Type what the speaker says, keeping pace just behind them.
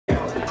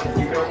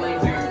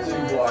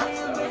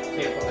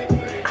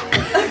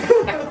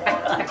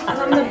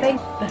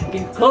That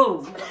get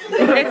cold.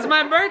 It's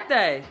my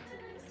birthday.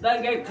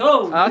 That get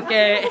cold.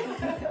 Okay.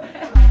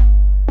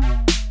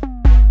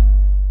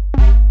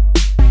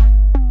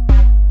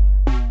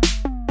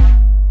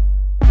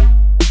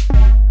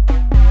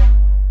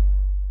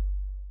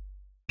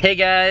 Hey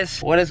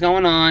guys, what is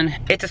going on?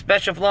 It's a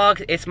special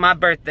vlog. It's my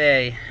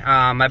birthday.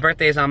 My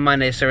birthday is on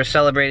Monday, so we're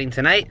celebrating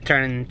tonight.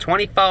 Turning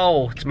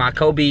 24. It's my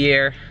Kobe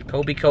year.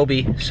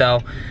 Kobe.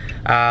 So,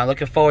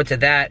 looking forward to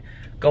that.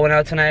 Going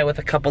out tonight with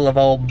a couple of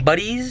old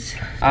buddies.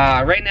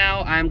 Right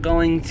now, I'm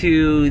going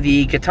to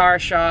the guitar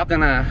shop.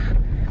 Gonna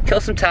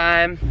kill some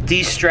time,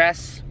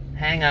 de-stress,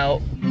 hang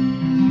out.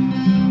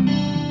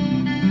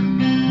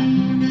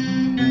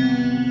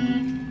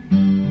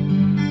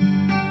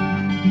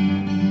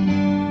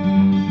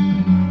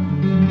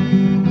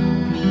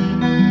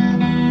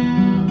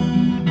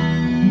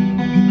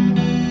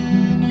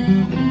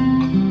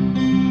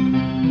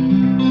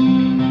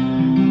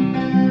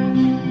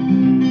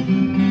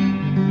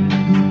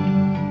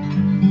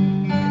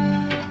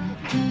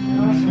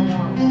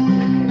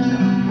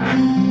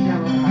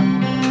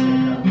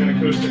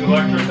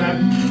 Electric then?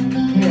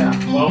 Yeah.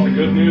 Well, the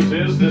good news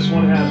is this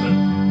one has it.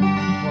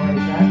 Why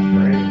is that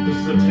great? This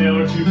is a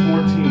Taylor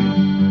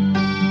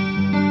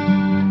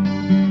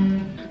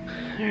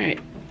 214. Alright.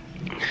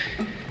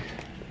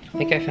 I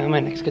think I found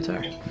my next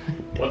guitar.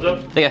 What's up?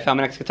 I think I found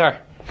my next guitar.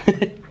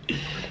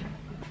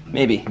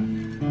 Maybe.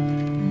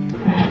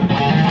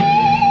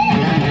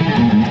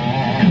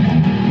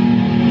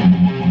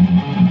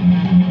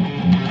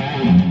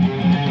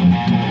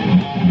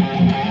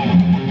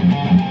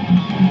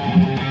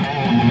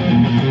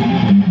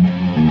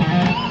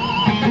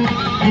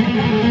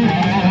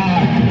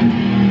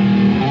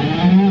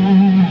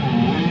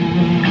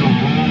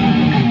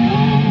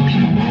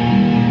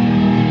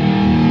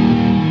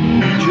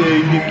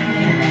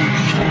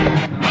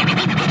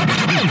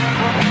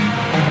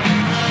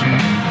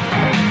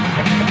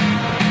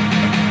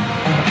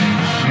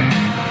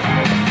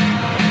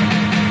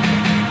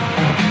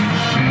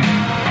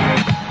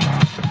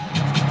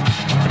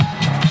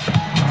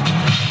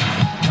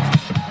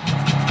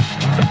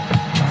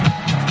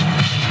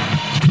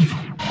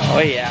 Oh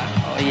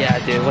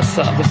yeah, dude, what's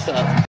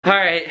up?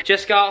 Alright,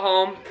 just got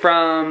home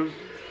from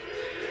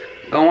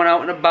going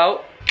out and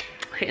about,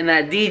 hitting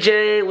that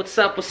DJ, what's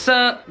up?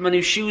 My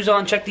new shoes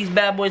on, check these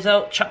bad boys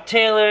out, Chuck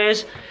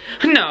Taylors,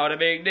 not a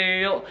big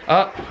deal.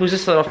 Oh, who's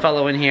this little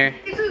fellow in here?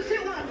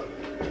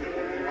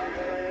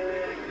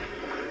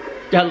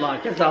 Get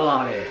out.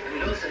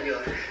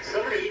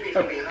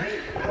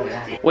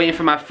 Waiting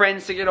for my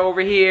friends to get over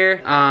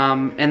here,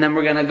 and then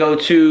we're gonna go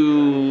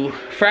to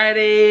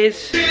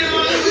Fridays.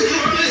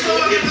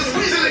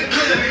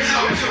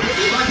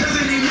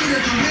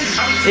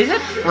 Is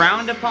it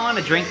frowned upon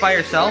to drink by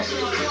yourself?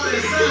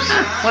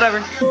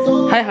 Whatever.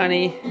 Hi,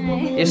 honey.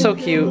 Hi. You're so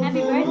cute.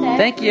 Happy birthday.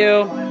 Thank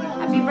you.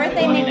 Happy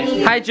birthday,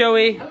 Mickey. Hi,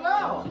 Joey.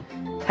 Hello.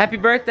 Happy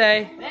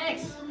birthday.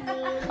 Thanks.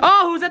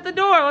 Oh, who's at the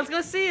door? Let's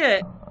go see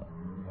it.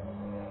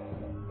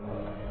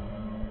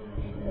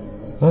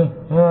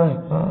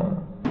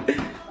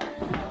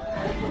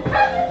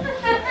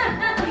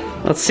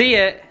 Let's see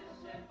it.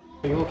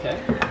 Are you okay?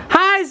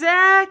 Hi,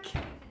 Zach.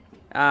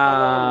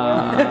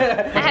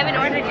 I haven't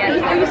ordered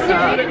yet. Are you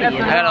serious?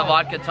 I got a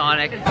vodka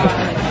tonic.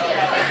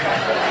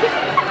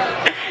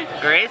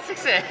 Great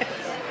success.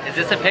 Is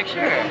this a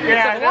picture?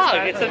 Yeah, it's a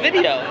vlog. It's a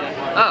video.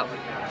 Oh,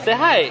 say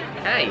hi.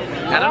 Hey.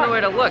 I don't know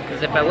where to look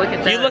because if I look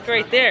at that, you look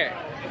right there.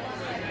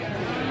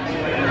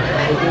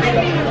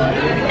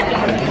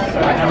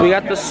 We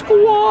got the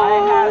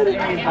squad.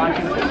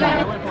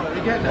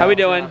 How we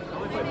doing?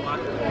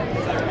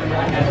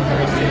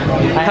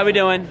 How we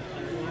doing?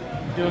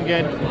 Doing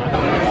good.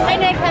 Hi,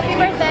 Nick. Happy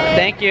birthday.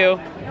 Thank you.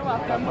 You're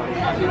welcome.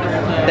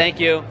 Thank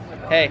you.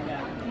 Hey,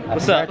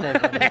 what's up?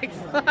 Thanks.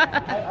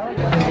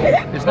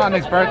 It's not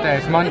Nick's birthday,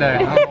 it's Monday. I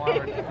don't know why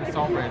we're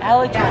celebrating.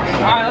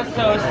 Alright, let's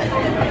toast.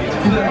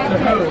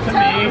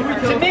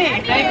 To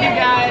me. Thank you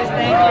guys.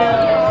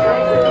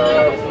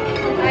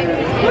 Thank you.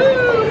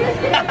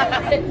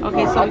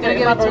 Okay, so I'm gonna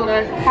give it to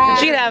her.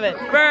 She can have it.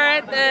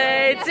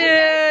 Birthday to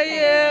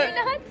you.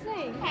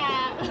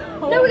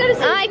 No, we gotta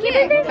sing. I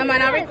can't. Come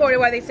on, I'll record it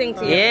while they sing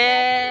to you.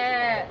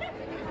 Yeah.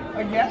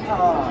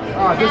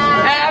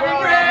 Happy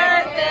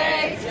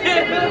birthday to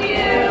you.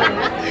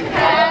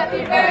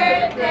 Happy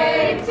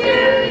birthday to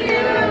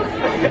you.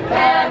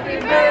 Happy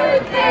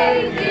birthday,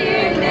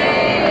 dear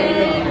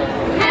Nick.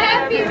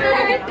 Happy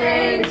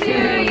birthday to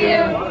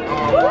you.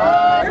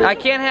 I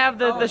can't have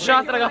the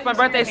shot that I got for my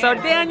birthday, so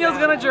Daniel's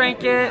gonna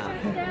drink it.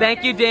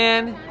 Thank you,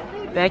 Dan.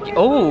 Thank you.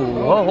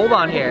 Oh, hold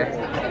on here.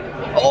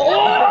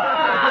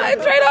 Oh,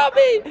 it's right on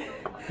me.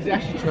 Is he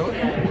actually chilling?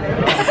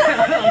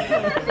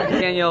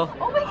 Daniel.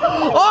 Oh!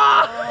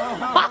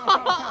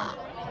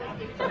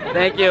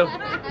 Thank you.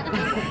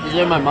 Is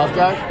it in my mouth,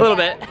 guys? A little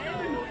bit.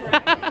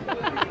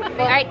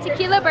 Alright,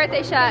 tequila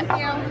birthday shot.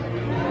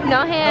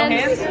 No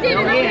hands.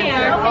 No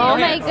hands. Oh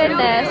my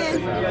goodness.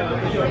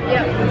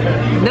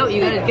 No,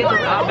 you gotta get the.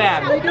 Not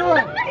bad. How you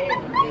doing?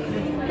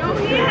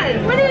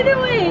 What are you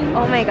doing?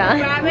 Oh my god.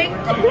 Grabbing?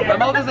 My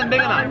mouth isn't big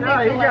enough.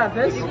 No, you got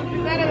this.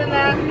 Better than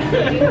that.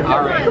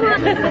 All right.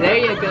 There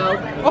you go.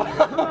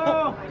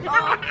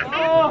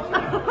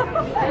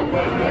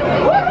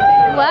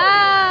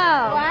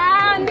 Wow.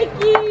 Wow,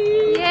 Nikki.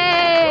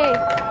 Yay.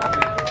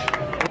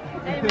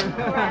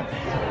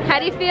 How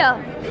do you feel?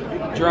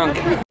 Drunk.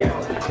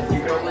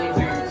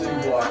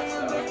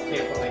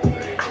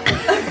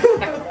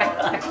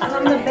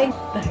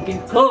 That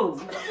get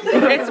cold.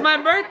 It's my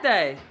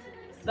birthday.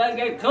 That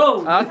get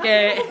cold.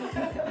 Okay.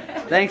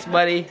 Thanks,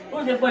 buddy.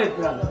 Who's your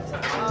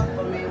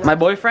boyfriend? My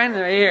boyfriend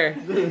right here.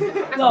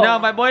 No,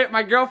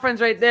 my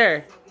girlfriend's right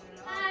there.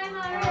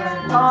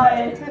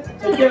 Hi.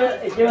 You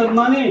give him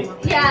money?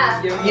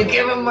 Yeah. You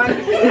give him money?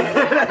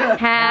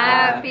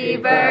 Happy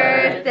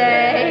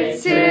birthday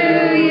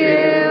to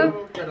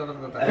you.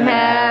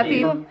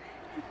 Happy.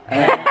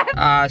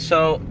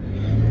 So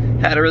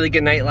had a really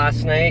good night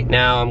last night.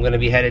 Now I'm gonna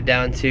be headed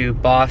down to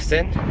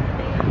Boston.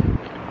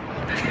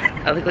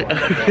 I look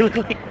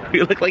like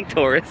we look like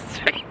tourists,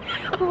 right?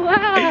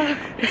 Wow.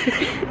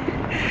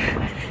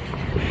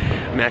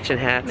 Matching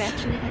hats.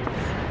 Matching hats.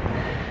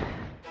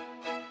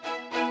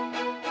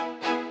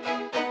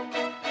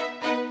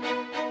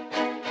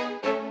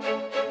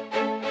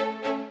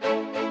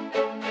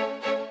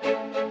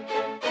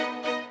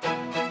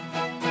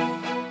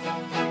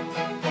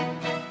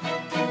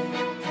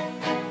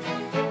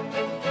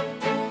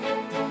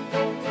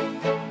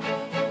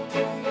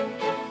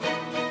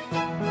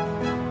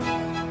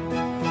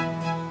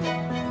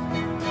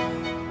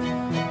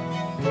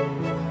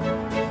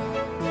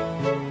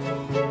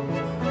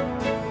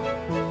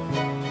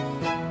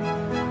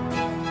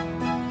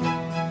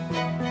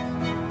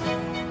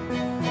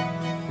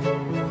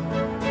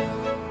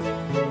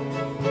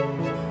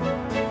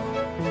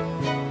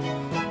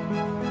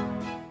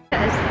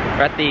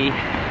 We're at the,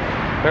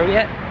 where are we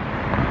at?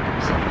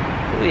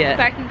 Where are we at?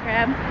 Barking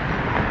crab.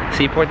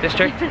 Seaport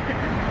District?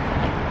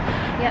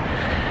 Yep.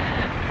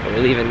 We're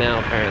leaving now,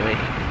 apparently.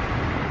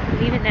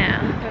 Leave it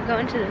now. We're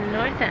going to the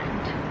north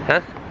end.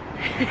 Huh?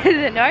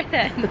 The north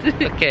end.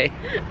 Okay.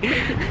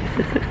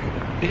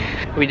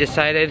 We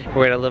decided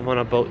we're gonna live on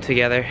a boat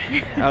together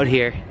out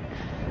here.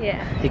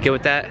 Yeah. You good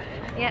with that?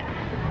 Yeah.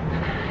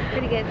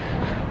 Pretty good.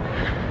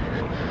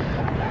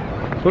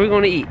 Where are we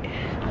going to eat?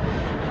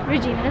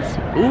 Regina's.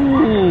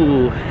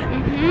 Ooh.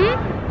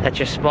 Mm-hmm. That's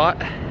your spot?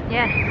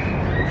 Yeah.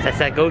 That's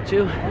that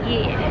go-to?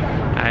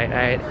 Yeah. Alright,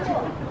 alright.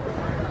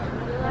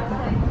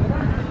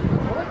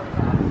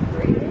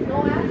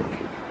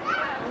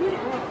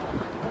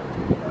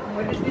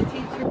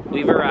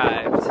 We've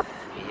arrived.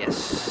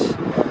 Yes.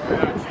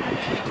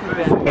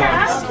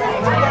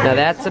 Now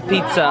that's a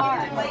pizza.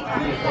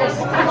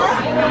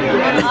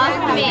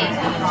 On me.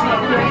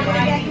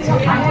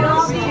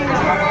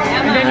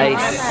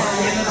 Nice.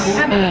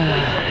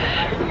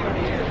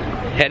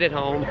 Headed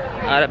home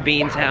out of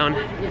Beantown.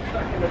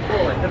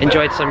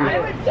 Enjoyed some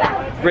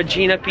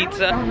Regina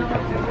pizza,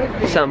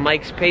 some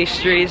Mike's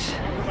pastries.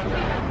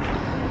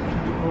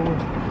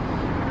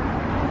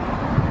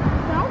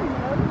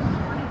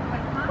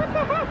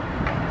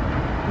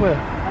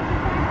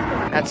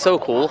 That's so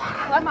cool.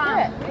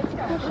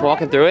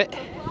 Walking through it.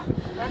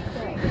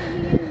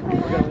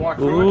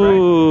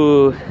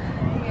 Ooh.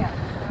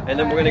 And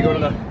then we're gonna go to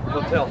the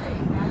hotel.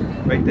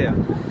 Right there.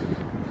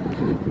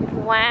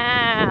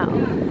 Wow.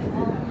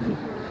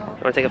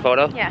 You wanna take a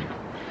photo? Yeah.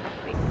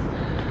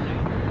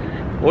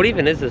 What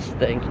even is this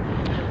thing?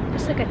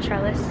 Just like a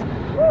trellis,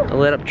 A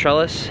lit up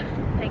trellis?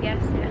 I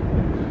guess. Yeah.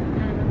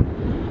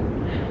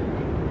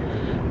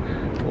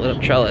 A lit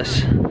up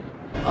trellis.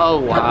 Oh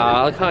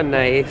wow, look how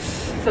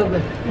nice.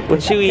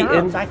 What you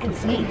eating? I can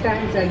see. Oh,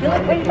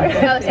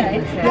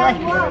 sorry.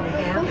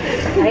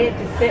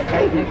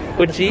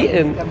 What you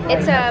eating?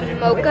 It's a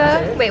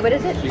mocha. Wait, what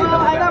is it? Oh,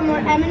 I got more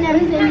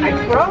M&M's in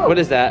here. What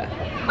is that?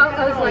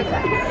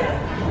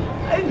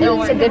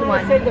 It's a good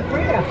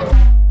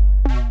one.